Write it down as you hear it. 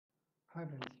Hi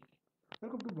friends,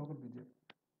 welcome to blogger Vijay.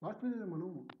 Last వీడియోలో మనం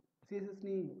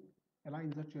సిఎస్ఎస్ని ఎలా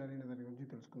ఇన్సర్ట్ చేయాలి అనే దాని గురించి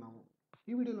తెలుసుకున్నాము.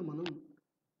 ఈ వీడియోలో మనం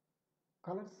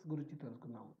కలర్స్ గురించి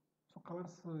తెలుసుకుందాము. సో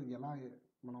కలర్స్ ఎలా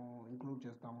మనం ఇంక్లూడ్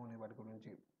చేస్తాము అనే వాటి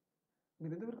గురించి.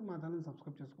 మీరు ఎంతవరకు మా ఛానల్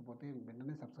సబ్స్క్రైబ్ చేసుకోకపోతే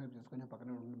వెంటనే సబ్స్క్రైబ్ చేసుకొని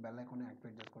పక్కనే ఉన్న బెల్ ఐకాన్ని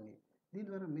యాక్టివేట్ చేసుకోండి. దీని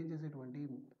ద్వారా మేము చేసేటువంటి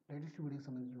లేటెస్ట్ వీడియోకి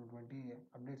సంబంధించినటువంటి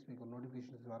అప్డేట్స్ మీకు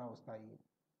నోటిఫికేషన్స్ ద్వారా వస్తాయి.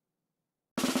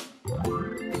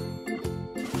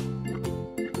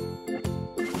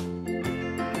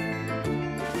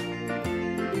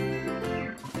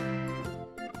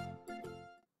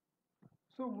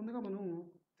 సో ముందుగా మనం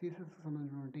సిఎస్ఎస్కి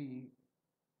సంబంధించినటువంటి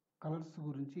కలర్స్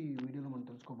గురించి ఈ వీడియోలో మనం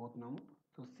తెలుసుకోబోతున్నాము.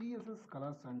 సో సిఎస్ఎస్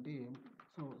కలర్స్ అంటే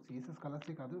సిఎస్ఎస్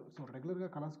కలర్సే కాదు, రెగ్యులర్గా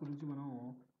కలర్స్ గురించి మనం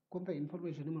కొంత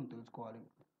ఇన్ఫర్మేషన్ని మనం తెలుసుకోవాలి.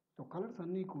 సో కలర్స్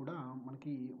అన్నీ కూడా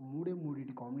మనకి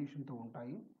మూడింటి కాంబినేషన్తో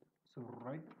ఉంటాయి. So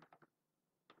red,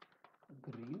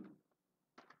 green,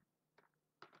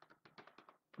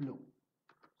 blue.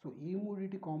 So ఈ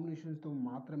మూడింటి కాంబినేషన్స్తో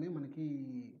మాత్రమే మనకి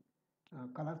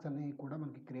కలర్స్ అన్నీ కూడా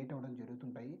మనకి క్రియేట్ అవ్వడం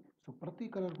జరుగుతుంటాయి. సో ప్రతి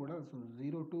కలర్ కూడా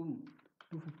 0 to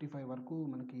 255 వరకు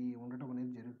మనకి ఉండటం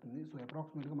అనేది జరుగుతుంది. సో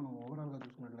అప్రాక్సిమేట్గా మనం ఓవరాల్గా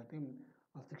చూసుకున్నట్లయితే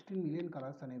 16 మిలియన్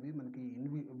కలర్స్ అనేవి మనకి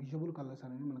విజువల్ కలర్స్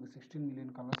అనేవి మనకి 16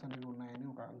 మిలియన్ కలర్స్ అనేవి ఉన్నాయని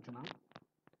ఒక అంచనా.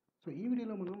 సో ఈ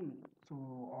వీడియోలో మనం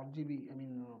ఆర్జీబీ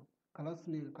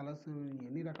కలర్స్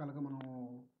ఎన్ని రకాలుగా మనం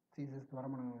సిఎస్ఎస్ ద్వారా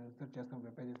మనం ఇన్సర్ట్ చేస్తాం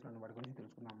వెబ్ పేజెస్లో అనే వాటి గురించి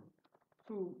తెలుసుకున్నాము.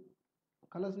 సో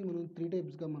కలర్స్ని మనం 3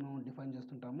 టైప్స్గా మనం డిఫైన్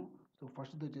చేస్తుంటాము. సో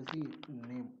ఫస్ట్ది వచ్చేసి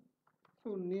నేమ్. సో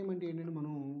నేమ్ అంటే ఏంటంటే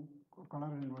మనం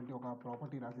కలర్ అనేటువంటి ఒక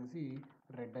ప్రాపర్టీ రాసేసి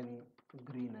రెడ్ అని,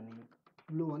 గ్రీన్ అని,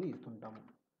 బ్లూ అని ఇస్తుంటాము.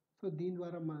 సో దీని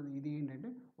ద్వారా ఇది ఏంటంటే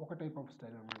ఒక టైప్ ఆఫ్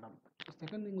స్టైల్ అనమాట.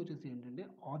 సెకండ్ థింగ్ వచ్చేసి ఏంటంటే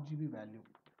ఆర్జీబీ వాల్యూ.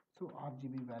 సో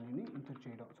ఆర్జీబీ వాల్యూని ఇన్సర్ట్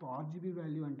చేయడం. సో ఆర్జీబీ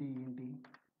వాల్యూ అంటే ఏంటి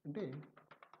అంటే,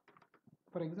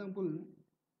 ఫర్ ఎగ్జాంపుల్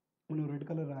మనం రెడ్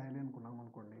కలర్ రాయాలి అనుకున్నాం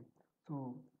అనుకోండి. సో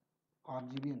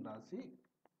ఆర్జీబీ అని రాసి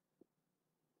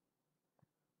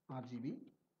ఆర్జీబీ,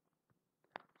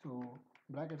 సో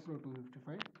బ్రాకెట్స్లో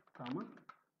 255 కామా,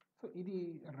 సో ఇది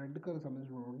రెడ్ కలర్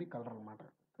సంబంధించినటువంటి కలర్ అనమాట.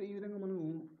 సో ఈ విధంగా మనం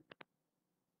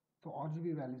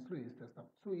ఆర్జీబీ వాల్యూస్లో వేసేస్తాం.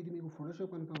 సో ఇది మీకు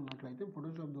ఫోటోషాప్ కనుక ఉన్నట్లయితే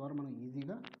ఫోటోషాప్ ద్వారా మనం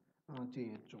ఈజీగా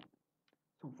చేయొచ్చు.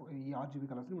 సో ఈ ఆర్జీబీ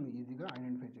కలర్స్ని మనం ఈజీగా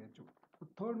ఐడెంటిఫై చేయొచ్చు. సో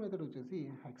థర్డ్ మెథడ్ వచ్చేసి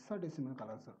హెక్సాడెసిమల్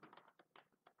కలర్స్.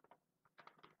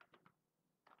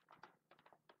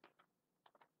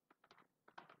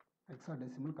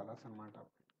 హెక్సాడెసిమల్ కలర్స్ అనమాట.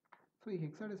 సో ఈ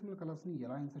హెక్సాడెసిమల్ కలర్స్ని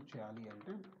ఎలా ఇన్సర్ట్ చేయాలి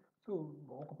అంటే, సో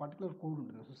ఒక పర్టికులర్ కోడ్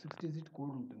ఉంటుంది. సో 6 డిజిట్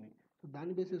కోడ్ ఉంటుంది. సో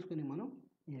దాన్ని బేస్ చేసుకొని మనం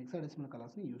ఈ హెక్సాడెసిమల్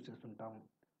కలర్స్ని యూజ్ చేస్తుంటాము.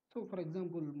 సో ఫర్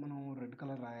ఎగ్జాంపుల్ మనం రెడ్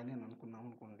కలర్ రాయాలి అని అనుకున్నాం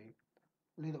అనుకోండి,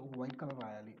 లేదా ఒక వైట్ కలర్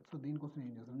రాయాలి. సో దీనికోసం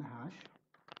ఏం చేస్తామంటే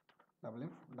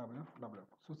 #FF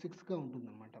సో 6గా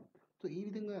ఉంటుందన్నమాట. సో ఈ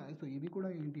విధంగా ఇవి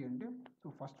కూడా ఏంటి అంటే, సో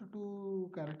ఫస్ట్ 2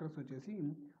 క్యారెక్టర్స్ వచ్చేసి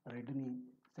రెడ్ని,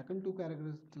 సెకండ్ 2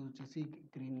 క్యారెక్టర్స్ వచ్చేసి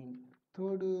గ్రీన్ని,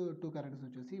 థర్డ్ 2 క్యారెక్టర్స్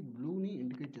వచ్చేసి బ్లూని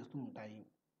ఇండికేట్ చేస్తూ ఉంటాయి.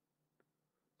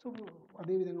 సో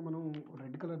అదేవిధంగా మనం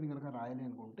రెడ్ కలర్ని కనుక రాయాలి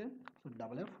అనుకుంటే సో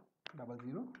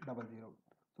FF0000.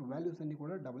 సో వాల్యూస్ అన్నీ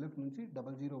కూడా FF నుంచి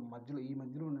 00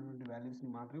 మధ్యలో ఉన్నటువంటి వాల్యూస్ని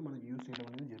మాత్రమే మనం యూజ్ చేయడం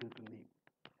అనేది జరుగుతుంది.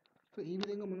 సో ఈ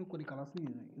విధంగా మనం కొన్ని కలర్స్ని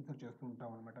ఇన్సర్ట్ చేస్తూ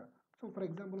ఉంటాం అనమాట. సో ఫర్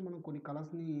ఎగ్జాంపుల్ మనం కొన్ని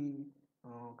కలర్స్ని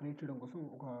క్రియేట్ చేయడం కోసం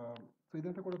సో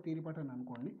ఇదంతా కూడా థియరీ పార్ట్ అని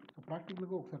అనుకోండి. సో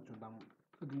ప్రాక్టికల్గా ఒకసారి చూద్దాము.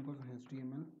 సో దీనికోసం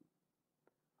HTML.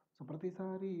 సో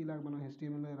ప్రతిసారి ఇలా మనం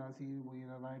HTML రాసి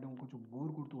ఇలా రాయడం కొంచెం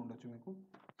బోర్ కొడుతూ ఉండొచ్చు మీకు.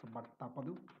 సో బట్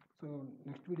తప్పదు. సో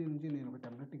నెక్స్ట్ వీడియో నుంచి నేను ఒక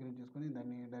టెంప్లెట్ని క్రియేట్ చేసుకొని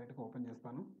దాన్ని డైరెక్ట్గా ఓపెన్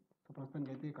చేస్తాను. సో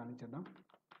ప్రస్తుతానికి అయితే కానిచ్చేద్దాం.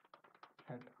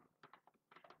 Head,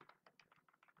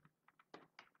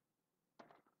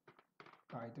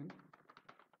 title.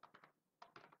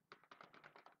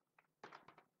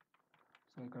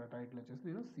 సో ఇక్కడ టైటిల్ వచ్చేసి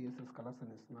నేను సిఎస్ఎస్ కలర్స్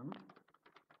అని ఇస్తున్నాను.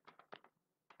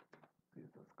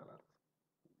 CSS colours.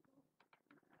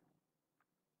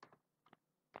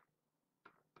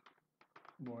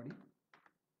 బాడీ,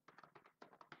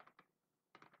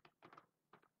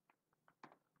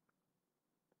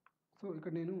 సో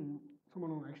ఇక్కడ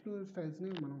మనం ఎక్స్టర్నల్ స్టైల్స్ని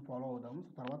మనం ఫాలో అవుదాము.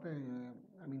 సో తర్వాత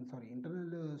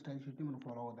ఇంటర్నల్ స్టైల్ షీట్ని మనం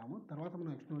ఫాలో అవుదాము. తర్వాత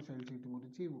మనం ఎక్స్టర్నల్ స్టైల్ షీట్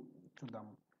గురించి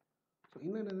చూద్దాము. సో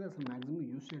ఇన్లైన్ అనేది అసలు మ్యాక్సిమం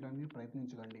యూజ్ చేయడానికి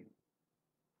ప్రయత్నించకండి.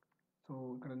 సో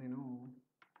ఇక్కడ నేను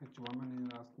H1 అనేది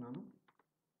రాస్తున్నాను.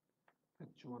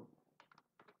 H1.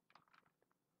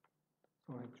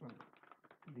 So H1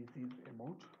 this is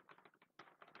about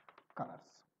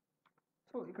colours.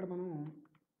 So ఇక్కడ మనం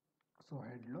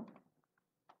హెడ్లో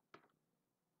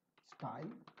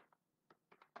స్టైల్,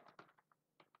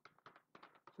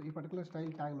 సో ఈ పర్టికులర్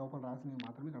స్టైల్ ట్యాగ్ లోపల రాసినవి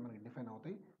మాత్రమే ఇక్కడ మనకి డిఫైన్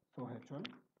అవుతాయి. సో H1,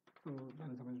 సో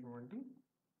దానికి సంబంధించినటువంటి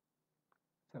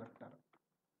selector.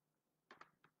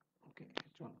 Okay,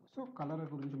 H1. So colour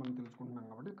గురించి మనం తెలుసుకుంటున్నాం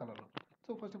కాబట్టి కలర్.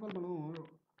 ఫస్ట్ ఆఫ్ ఆల్ మనం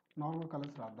నార్మల్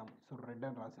కలర్స్ రాద్దాం. సో రెడ్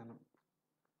అని రాశాను.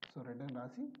 సో రెడ్ అని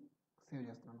రాసి సేవ్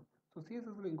చేస్తున్నాను. సో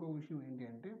సిఎస్ఎస్లో ఇంకో విషయం ఏంటి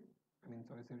అంటే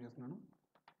సేవ్ చేస్తున్నాను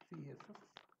సిఎస్ఎస్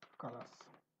కలర్స్.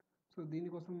 సో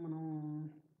దీనికోసం మనం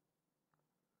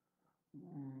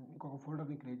ఇంకొక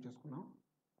ఫోల్డర్ని క్రియేట్ చేసుకున్నాం,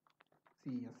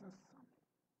 సిఎస్ఎస్.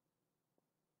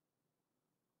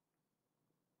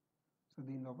 సో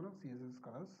దీని లోపల CSS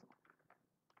colours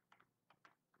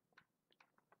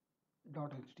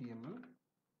 .html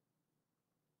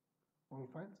all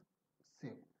files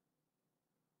save.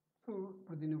 So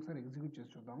ఇప్పుడు దీన్ని ఒకసారి ఎగ్జిక్యూట్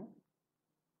చేసి చూద్దాము.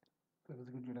 సో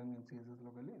ఎగ్జిక్యూట్ చేయడానికి నేను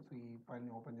సిఎస్ఎస్లోకి వెళ్ళి సో ఈ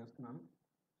ఫైల్ని ఓపెన్ చేస్తున్నాను.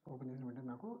 సో ఓపెన్ చేసిన వెంటనే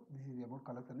నాకు దిస్ ఈజ్ అబౌట్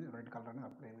కలర్స్ అని రెడ్ కలర్ అనేది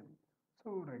అప్లై అయింది. సో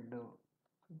రెడ్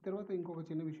తర్వాత ఇంకొక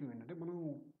చిన్న విషయం ఏంటంటే మనం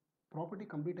ప్రాపర్టీ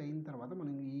కంప్లీట్ అయిన తర్వాత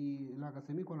మనం ఇలాగ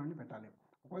సెమీకోలన్ని పెట్టాలి.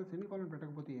 ఒకవేళ సెమీకోలన్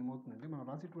పెట్టకపోతే ఏమవుతుందంటే మనం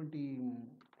రాసేటువంటి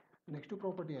నెక్స్ట్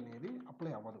ప్రాపర్టీ అనేది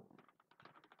అప్లై అవ్వదు.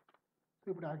 సో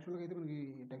ఇప్పుడు యాక్చువల్గా అయితే మనకి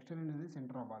టెక్స్చర్ అనేది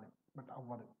సెంటర్ అవ్వాలి, బట్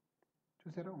అవ్వదు.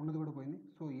 చూసారా, ఉన్నది కూడా పోయింది.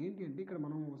 సో ఏంటి అంటే ఇక్కడ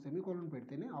మనం సెమీకోలన్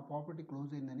పెడితేనే ఆ ప్రాపర్టీ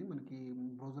క్లోజ్ అయిందని మనకి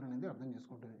బ్రౌజర్ అనేది అర్థం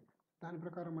చేసుకుంటుంది. దాని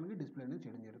ప్రకారం మనకి డిస్ప్లే అనేది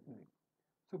చేయడం జరుగుతుంది.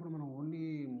 సో ఇప్పుడు మనం ఓన్లీ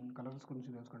కలర్స్ గురించి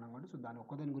తెలుసుకున్నాం కాబట్టి సో దాని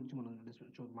ఒక్కదాని గురించి మనం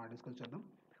డిస్కస్ చేద్దాం.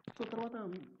 సో తర్వాత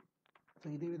సో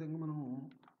ఇదే విధంగా మనం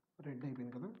రెడ్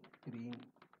అయిపోయింది కదా, green,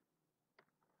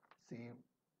 save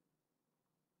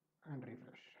and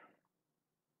refresh.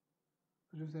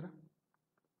 So చూసారా.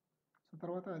 సో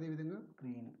తర్వాత అదేవిధంగా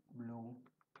గ్రీన్, బ్లూ.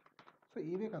 సో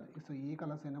ఇవే కాదు, సో ఏ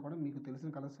కలర్స్ అయినా కూడా మీకు తెలిసిన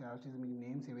కలర్స్ యాస్టీస్, మీకు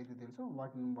నేమ్స్ ఏవైతే తెలుసో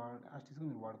వాటిని యాస్టీస్గా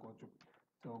మీరు వాడుకోవచ్చు.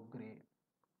 సో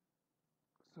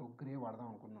గ్రే వాడదాం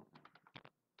అనుకున్నాం,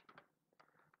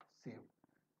 సేవ్.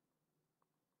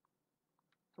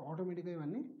 సో ఆటోమేటిక్గా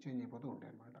ఇవన్నీ చేంజ్ అయిపోతూ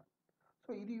ఉంటాయి అన్నమాట. సో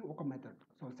ఇది ఒక మెథడ్.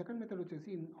 సో సెకండ్ మెథడ్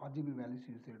వచ్చేసి ఆర్జీబీ వాల్యూస్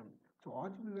యూజ్ చేయడం. సో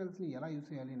ఆర్జీబీ వాల్యూస్ని ఎలా యూజ్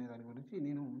చేయాలి అనే దాని గురించి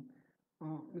నేను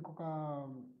మీకు ఒక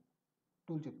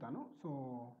టూల్ చెప్తాను. సో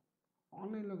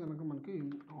ఆన్లైన్లో కనుక మనకి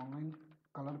ఆన్లైన్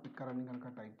కలర్ పిక్కర్ అని కనుక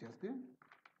టైప్ చేస్తే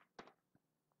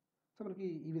సో మనకి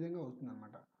ఈ విధంగా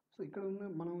వస్తుందన్నమాట. సో ఇక్కడ ఉన్న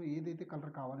మనం ఏదైతే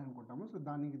కలర్ కావాలి అనుకుంటామో సో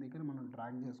దానికి దగ్గర మనం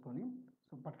డ్రాగ్ చేసుకొని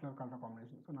so particular colour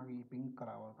combination, so నాకు ఈ పింక్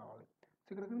కలర్ కావాలి. సో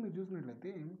ఇక్కడ మీరు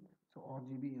చూసినట్లయితే సో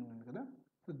ఆర్జీబీ ఉంది కదా,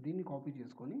 సో దీన్ని కాపీ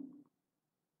చేసుకొని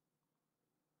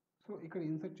సో ఇక్కడ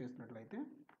ఇన్సర్ట్ చేసినట్లయితే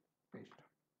పేస్ట్.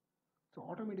 సో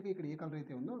ఆటోమేటిక్గా ఇక్కడ ఏ కలర్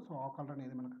అయితే ఉందో సో ఆ కలర్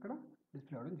అనేది మనకు అక్కడ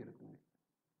డిస్ప్లే అవ్వడం జరుగుతుంది.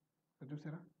 సో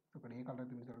చూసారా, సో ఇక్కడ ఏ కలర్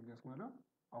అయితే మీరు సెలెక్ట్ చేసుకున్నారో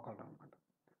ఆ కలర్ అనమాట.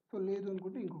 సో లేదు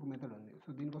అనుకుంటే ఇంకొక మెథడ్ ఉంది. సో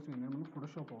దీనికోసం ఏంటంటే మనం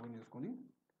ఫోటోషాప్ ఓపెన్ చేసుకొని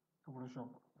సో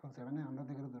ఫోటోషాప్ సో 7 అందరి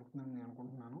దగ్గర దొరుకుతుందని నేను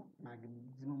అనుకుంటున్నాను.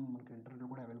 మ్యాక్సిమం మనకి ఇంటర్నెట్లో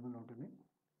కూడా అవైలబుల్ ఉంటుంది.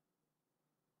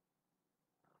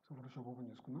 సో ఫోటోషాప్ ఓపెన్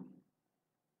చేసుకుందాం.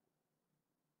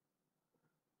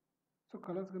 సో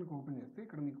కలర్స్ కనుక ఓపెన్ చేస్తే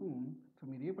ఇక్కడ మీకు సో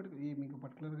మీరు మీకు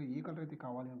పర్టికులర్గా ఏ కలర్ అయితే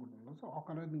కావాలి అనుకుంటున్నారో సో ఆ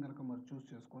కలర్ని కనుక మరి చూస్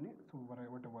చేసుకొని సో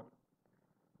వాట్ ఎవర్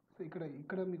సో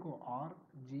ఇక్కడ మీకు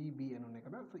ఆర్జీబీ అని ఉన్నాయి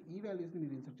కదా, సో ఈ వాల్యూస్ని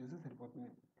మీరు ఇన్సర్ట్ చేస్తే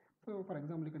సరిపోతుంది. సో ఫర్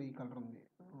ఎగ్జాంపుల్ ఇక్కడ ఈ కలర్ ఉంది,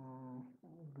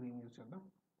 గ్రీన్ యూజ్ చేద్దాం.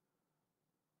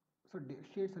 సో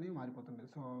షేడ్స్ అనేవి మారిపోతుంటాయి.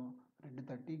 సో రెడ్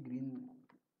 30, గ్రీన్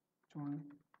చూడండి.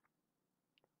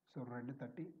 So red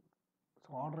 30. సో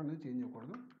ఆర్డర్ అనేది చేంజ్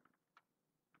అవ్వకూడదు.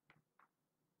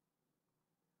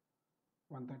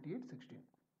 138,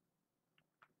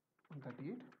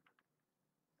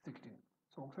 16.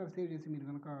 సో ఒకసారి సేవ్ చేసి మీరు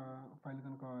కనుక ఫైల్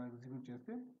కనుక ఎగ్జిక్యూట్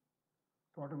చేస్తే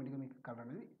సో ఆటోమేటిక్గా మీకు కలర్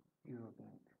అనేది యూజ్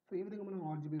అవుతుంది. సో ఈ విధంగా మనం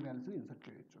ఆర్జీబీ వాల్యూస్ని ఇన్సర్ట్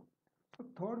చేయొచ్చు. సో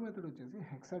థర్డ్ మెథడ్ వచ్చేసి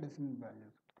హెక్సాడెసిమల్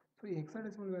వాల్యూస్. సో ఈ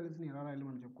హెక్సాడెసిమల్ వాల్యూస్ని ఎలా రాయాలి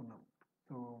మనం చెప్పుకున్నాం.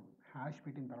 సో హ్యాష్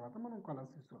పెట్టిన తర్వాత మనం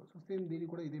కలర్స్ ఇస్తాం. సో సేమ్ దీన్ని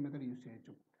కూడా ఇదే మెథడ్ యూజ్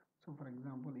చేయొచ్చు. సో ఫర్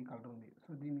ఎగ్జాంపుల్ ఈ కలర్ ఉంది,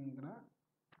 సో దీన్ని ఇక్కడ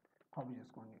కాపీ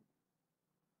చేసుకోండి.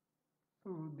 సో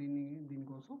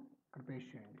దీనికోసం ఇక్కడ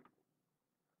పేస్ట్ చేయండి.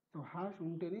 సో హ్యాష్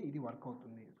ఉంటేనే ఇది వర్క్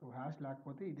అవుతుంది. సో హ్యాష్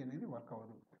లేకపోతే ఇది అనేది వర్క్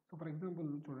అవ్వదు. సో ఫర్ ఎగ్జాంపుల్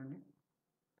చూడండి,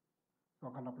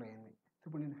 సో కలర్ అప్లై అయింది. సో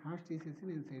ఇప్పుడు నేను హ్యాష్ చేసేసి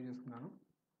నేను సేవ్ చేసుకున్నాను.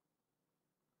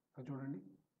 సో చూడండి,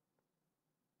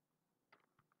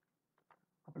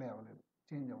 అప్లై అవ్వలేదు,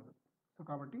 చేంజ్ అవ్వదు. సో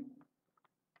కాబట్టి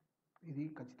ఇది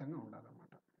ఖచ్చితంగా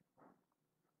ఉండాలన్నమాట.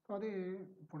 సో అదే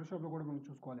ఫోటోషాప్లో కూడా మనం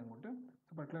చూసుకోవాలి అనుకుంటే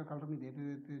సో పర్టికులర్ కలర్ మీరు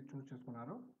ఏదైతే చూస్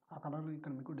చేసుకున్నారో ఆ కలర్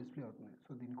ఇక్కడ మీకు డిస్ప్లే అవుతుంది.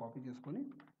 సో దీన్ని కాపీ చేసుకొని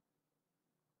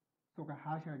సో ఒక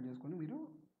హ్యాష్ యాడ్ చేసుకొని మీరు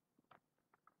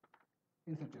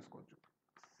ఇన్సర్ట్ చేసుకోవచ్చు.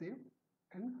 Save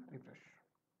and refresh.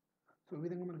 సో ఈ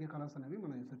విధంగా మనకి కలర్స్ అనేవి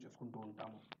మనం ఇన్సర్ట్ చేసుకుంటూ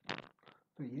ఉంటాము.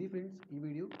 సో ఇది ఫ్రెండ్స్ ఈ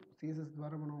వీడియో. సిఎస్ఎస్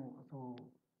ద్వారా మనం సో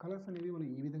కలర్స్ అనేవి మనం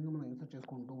ఈ విధంగా మనం ఇన్సర్ట్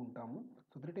చేసుకుంటూ ఉంటాము.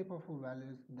 సో 3 టైప్ ఆఫ్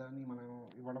వాల్యూస్ దాన్ని మనం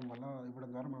ఇవ్వడం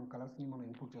ద్వారా మనం కలర్స్ని మనం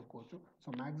ఇన్పుట్ చేసుకోవచ్చు. So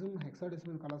maximum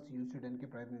hexadecimal colours use చేయడానికి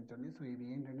ప్రయత్నించండి. సో ఇవి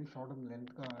ఏంటంటే షార్ట్ అండ్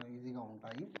లెంత్గా ఈజీగా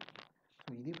ఉంటాయి.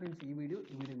 సో ఇది ఫ్రెండ్స్ ఈ వీడియో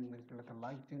మీకు నచ్చినట్లయితే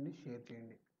లైక్ చేయండి, షేర్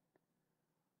చేయండి.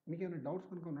 మీకు ఏమైనా డౌట్స్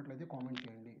కనుక ఉన్నట్లయితే కామెంట్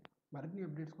చేయండి. మరిన్ని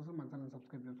అప్డేట్స్ కోసం మన ఛానల్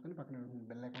సబ్స్క్రైబ్ చేసుకొని పక్కన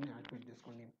బెల్ ఐకాన్ని యాక్టివేట్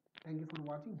చేసుకోండి. Thank you for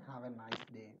watching. Have a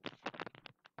nice day.